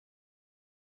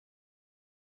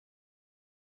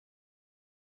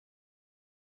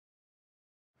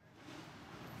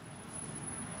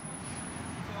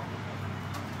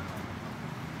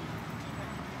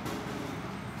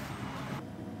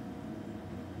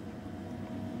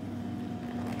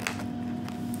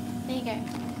you go.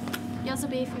 Yours will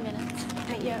be a few minutes.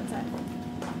 Meet you outside.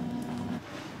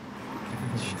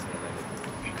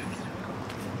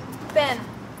 Ben,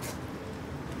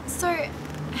 so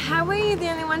how were you the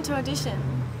only one to audition?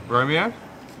 Romeo?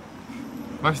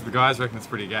 Most of the guys reckon it's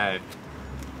pretty gay.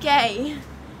 Gay?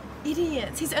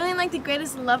 Idiots. He's only like the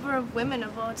greatest lover of women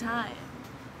of all time.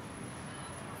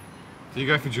 Do you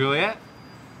go for Juliet?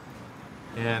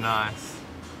 Yeah, nice.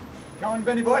 Coming,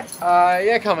 Benny boy?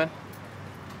 Yeah, coming.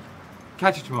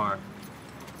 Catch you tomorrow.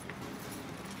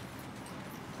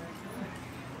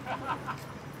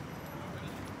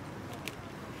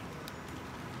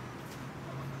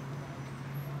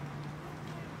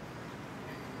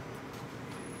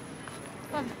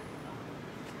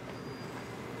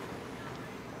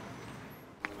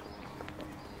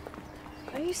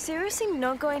 Are you seriously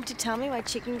not going to tell me why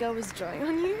Chicken Girl was drawing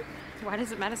on you? Why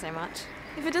does it matter so much?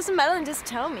 If it doesn't matter, then just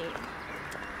tell me.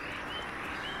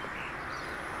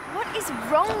 What is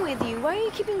wrong with you? Why are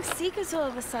you keeping secrets all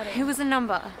of a sudden? Who was the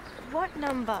number? What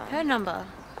number? Her number.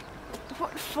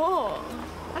 What for?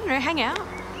 I don't know, hang out.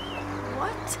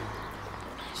 What?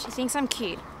 She thinks I'm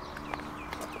cute.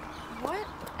 What?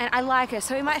 And I like her,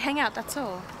 so we might hang out, that's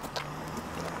all.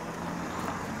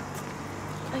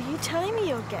 Are you telling me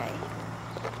you're gay?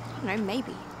 I don't know,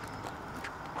 maybe.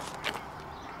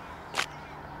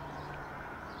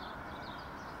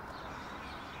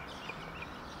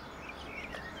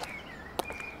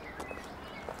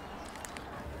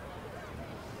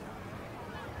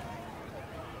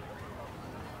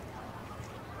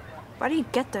 Why do you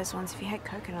get those ones if you hate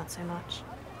coconut so much?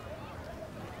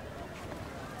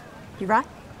 You right?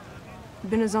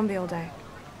 You've been a zombie all day.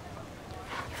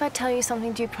 If I tell you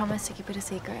something, do you promise to keep it a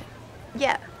secret?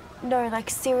 Yeah. No, like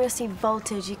seriously,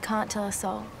 Voltage, you can't tell a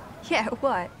soul. Yeah,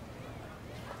 what?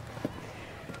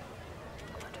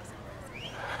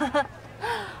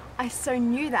 I so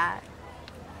knew that.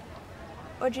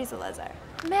 Audrey's a lezo.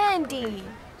 Mandy!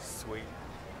 Sweet.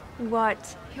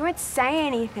 What? You won't say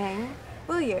anything,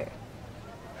 will you?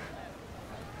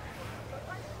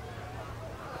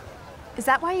 Is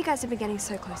that why you guys have been getting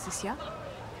so close this year?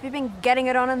 Have you been getting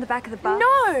it on in the back of the bus?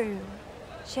 No!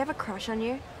 Does she have a crush on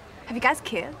you? Have you guys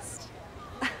kissed?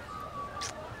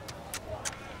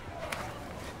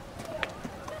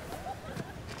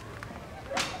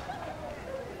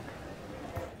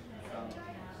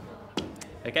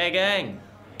 Okay, gang,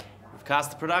 we've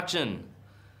cast the production.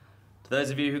 To those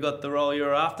of you who got the role you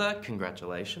were after,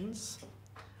 congratulations.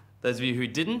 Those of you who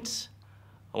didn't,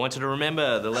 I want you to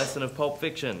remember the lesson of Pulp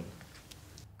Fiction.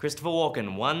 Christopher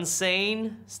Walken, one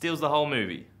scene steals the whole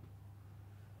movie.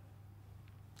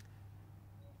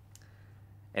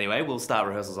 Anyway, we'll start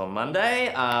rehearsals on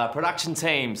Monday. Production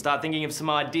team, start thinking of some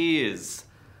ideas.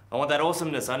 I want that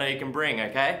awesomeness I know you can bring,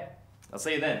 okay? I'll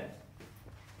see you then.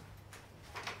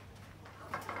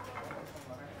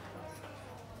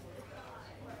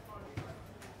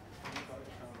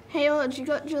 Hey, Odd, you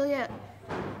got Juliet.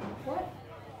 What?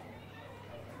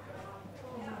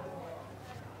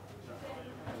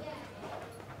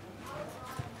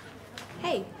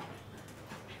 Hey.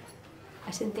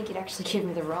 I didn't think you'd actually give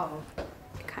me the role.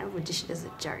 I kind of auditioned as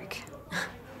a joke.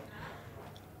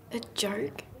 A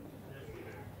joke?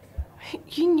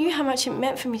 You knew how much it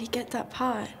meant for me to get that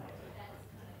part.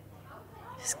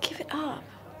 Just give it up.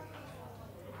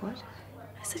 What?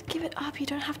 I said give it up. You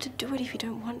don't have to do it if you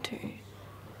don't want to.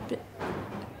 But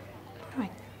I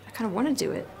kind of want to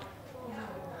do it.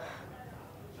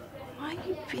 Why are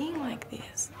you being like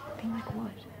this? Being like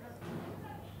what?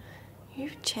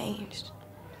 You've changed.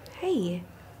 Hey,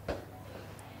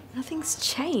 nothing's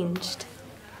changed.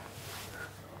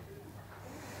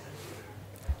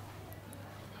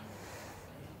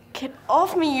 Get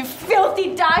off me, you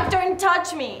filthy dog! Don't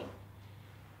touch me!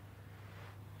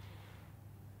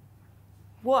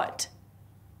 What?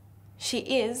 She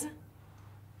is?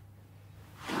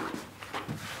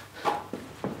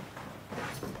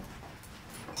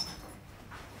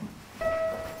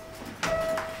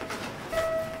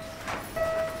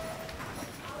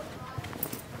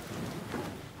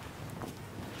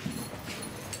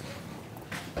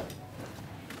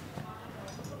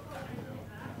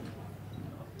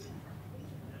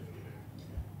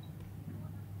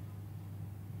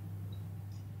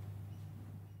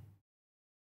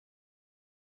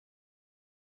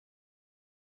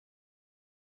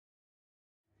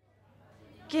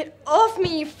 Get off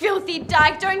me, you filthy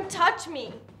dog! Don't touch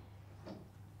me!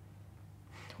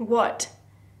 What?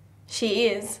 She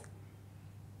is.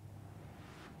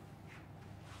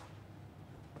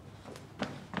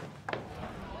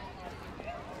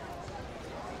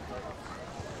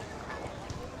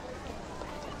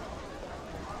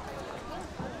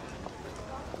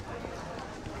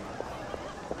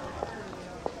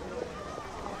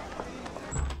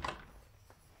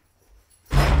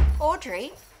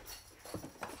 Audrey?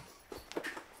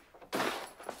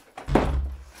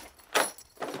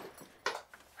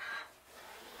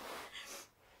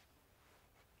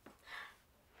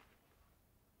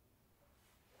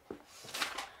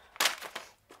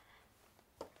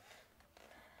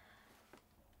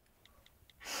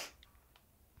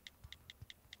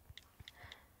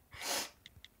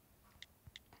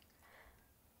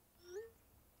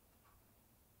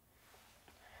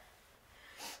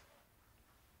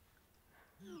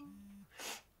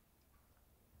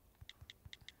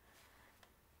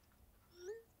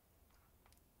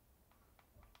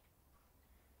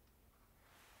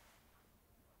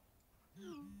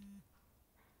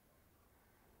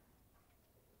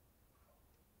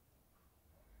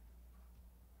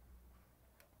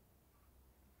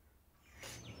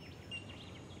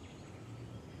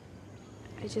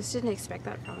 I just didn't expect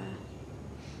that from her.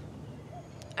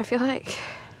 I feel like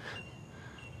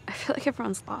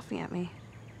everyone's laughing at me.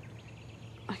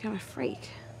 Like I'm a freak.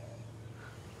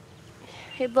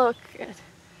 Hey, look,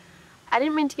 I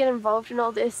didn't mean to get involved in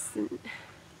all this, and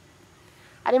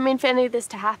I didn't mean for any of this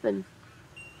to happen.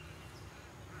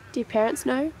 Do your parents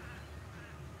know?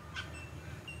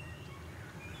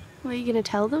 What, are you gonna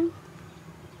tell them?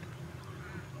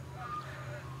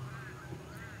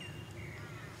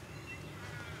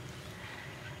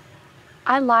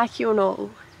 I like you and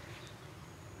all,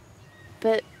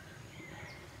 but you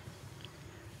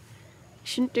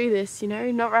shouldn't do this, you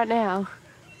know, not right now.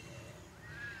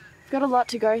 I've got a lot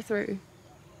to go through.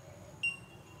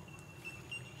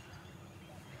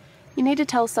 You need to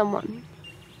tell someone.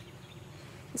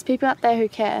 There's people out there who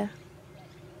care.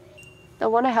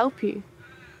 They'll want to help you.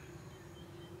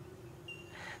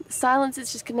 The silence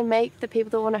is just going to make the people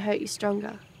that want to hurt you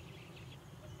stronger.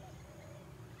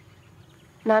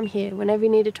 And I'm here whenever you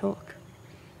need to talk.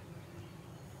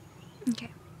 Okay.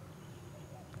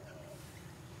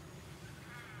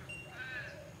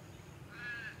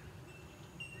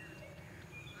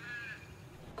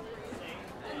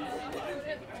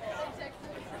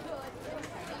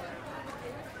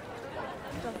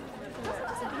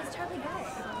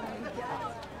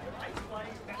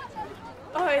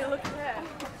 Oh, hey, look at that.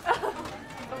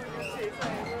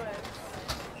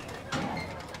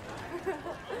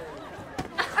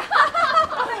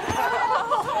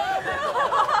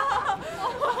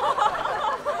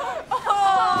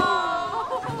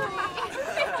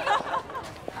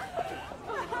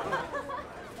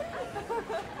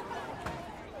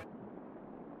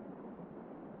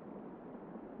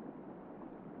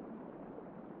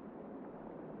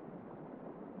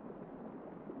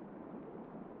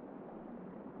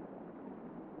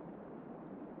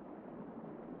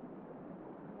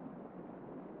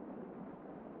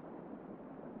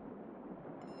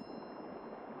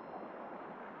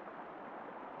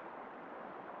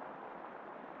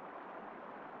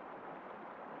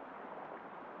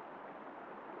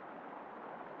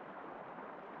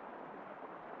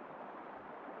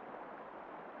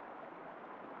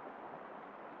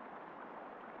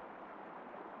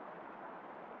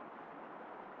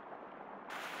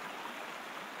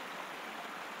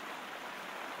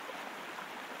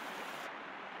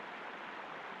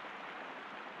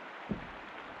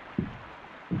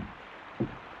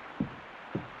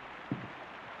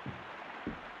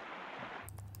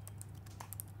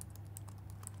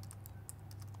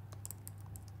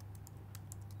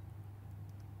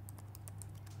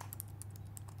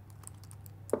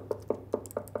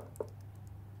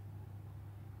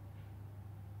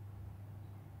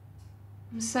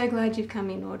 I'm so glad you've come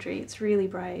in, Audrey. It's really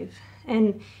brave.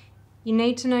 And you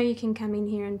need to know you can come in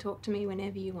here and talk to me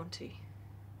whenever you want to.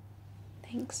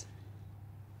 Thanks.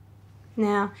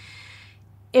 Now,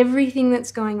 everything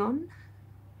that's going on,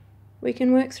 we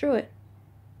can work through it.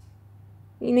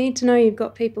 You need to know you've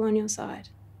got people on your side.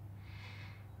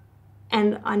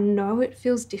 And I know it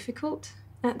feels difficult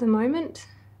at the moment,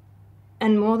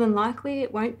 and more than likely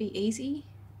it won't be easy,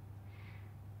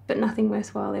 but nothing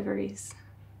worthwhile ever is.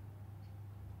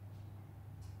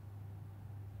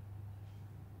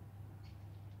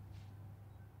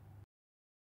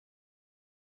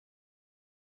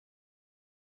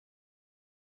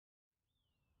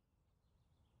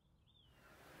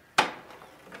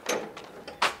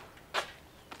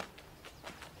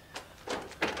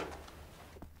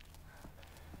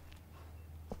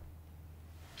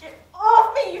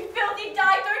 Off me, you filthy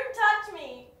dog! Don't touch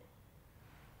me!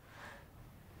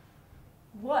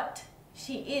 What?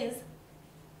 She is.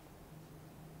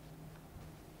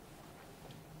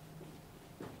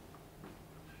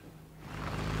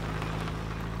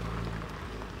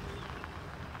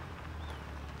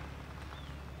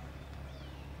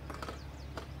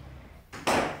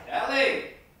 Ellie!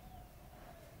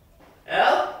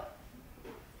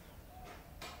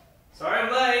 Sorry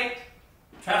I'm late.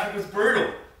 Traffic was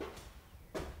brutal.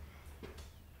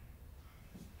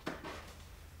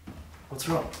 What's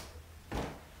wrong?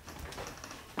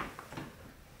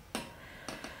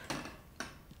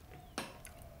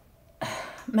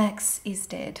 Max is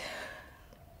dead.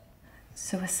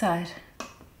 Suicide.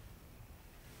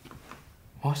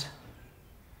 What?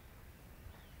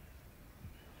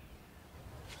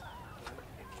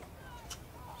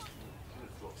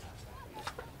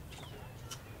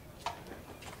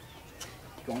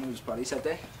 You going to his buddies that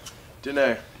day?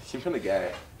 Dunno. Seems kinda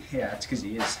gay. Yeah, that's because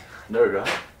he is. No,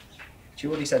 right? Did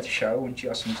you always at the show when she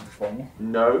asked him to the formal?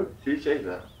 No. Who said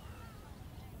that?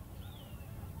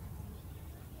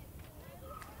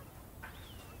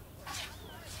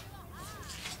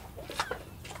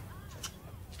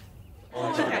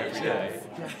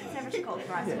 It's never too cold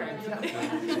for ice cream.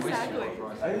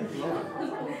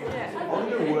 I'm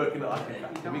gonna work in the ice cream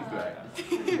factory.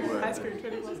 Big great. Ice cream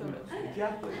 24/7.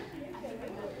 Exactly.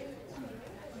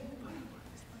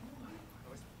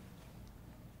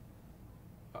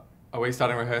 Are we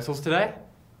starting rehearsals today?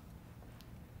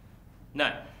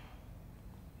 No.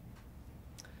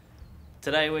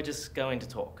 Today we're just going to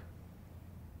talk.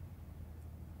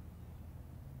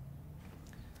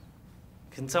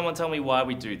 Can someone tell me why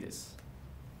we do this?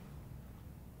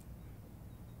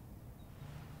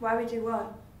 Why we do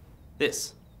what?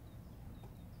 This.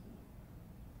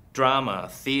 Drama,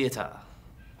 theatre,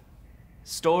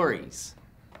 stories,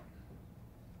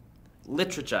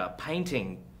 literature,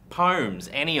 painting, poems,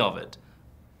 any of it.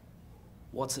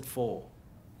 What's it for?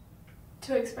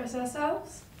 To express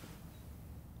ourselves?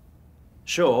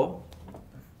 Sure,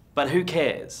 but who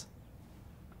cares?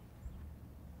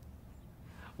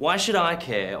 Why should I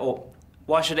care, or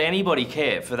why should anybody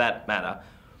care, for that matter,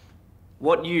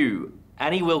 what you,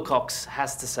 Annie Wilcox,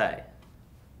 has to say?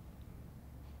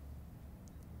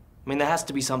 I mean, there has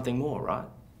to be something more, right?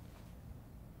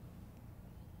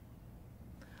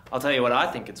 I'll tell you what I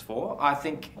think it's for. I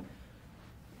think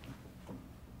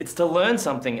it's to learn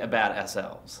something about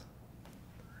ourselves.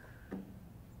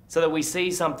 So that we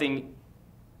see something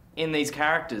in these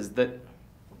characters that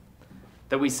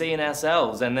we see in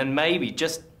ourselves, and then maybe,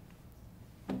 just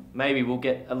maybe, we'll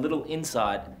get a little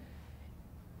insight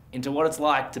into what it's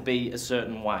like to be a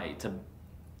certain way, to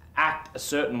act a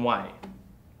certain way.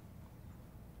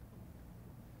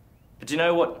 But do you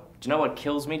know what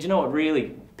kills me? Do you know what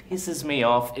really pisses me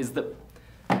off is that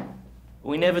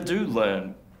we never do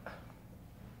learn.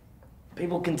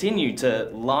 People continue to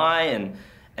lie and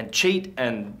cheat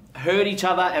and hurt each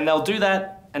other, and they'll do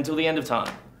that until the end of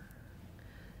time.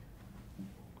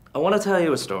 I want to tell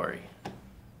you a story.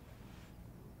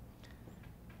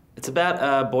 It's about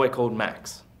a boy called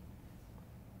Max.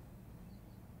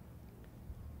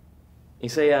 You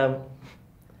see,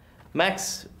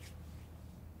 Max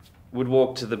would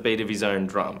walk to the beat of his own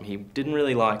drum. He didn't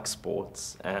really like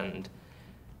sports, and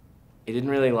he didn't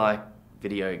really like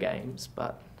video games,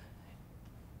 but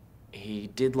he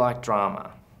did like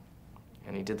drama,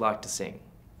 and he did like to sing.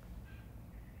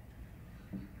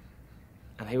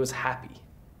 And he was happy.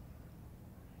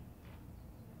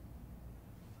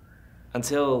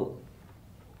 Until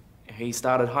he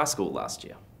started high school last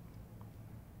year.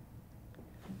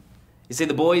 You see,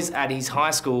 the boys at his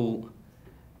high school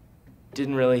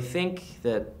didn't really think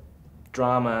that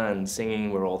drama and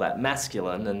singing were all that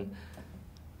masculine, and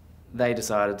they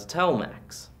decided to tell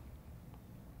Max.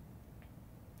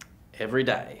 Every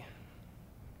day.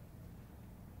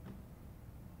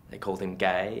 They called him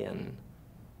gay and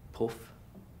puff,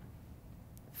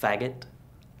 faggot.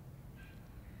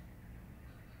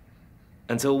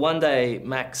 Until one day,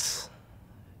 Max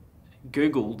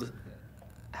Googled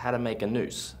how to make a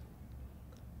noose.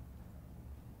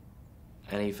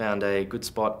 And he found a good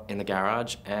spot in the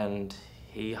garage, and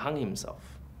he hung himself.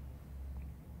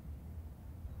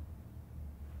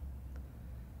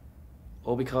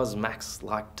 All because Max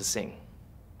liked to sing.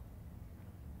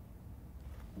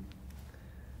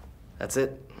 That's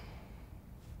it.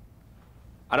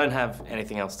 I don't have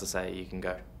anything else to say. You can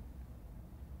go.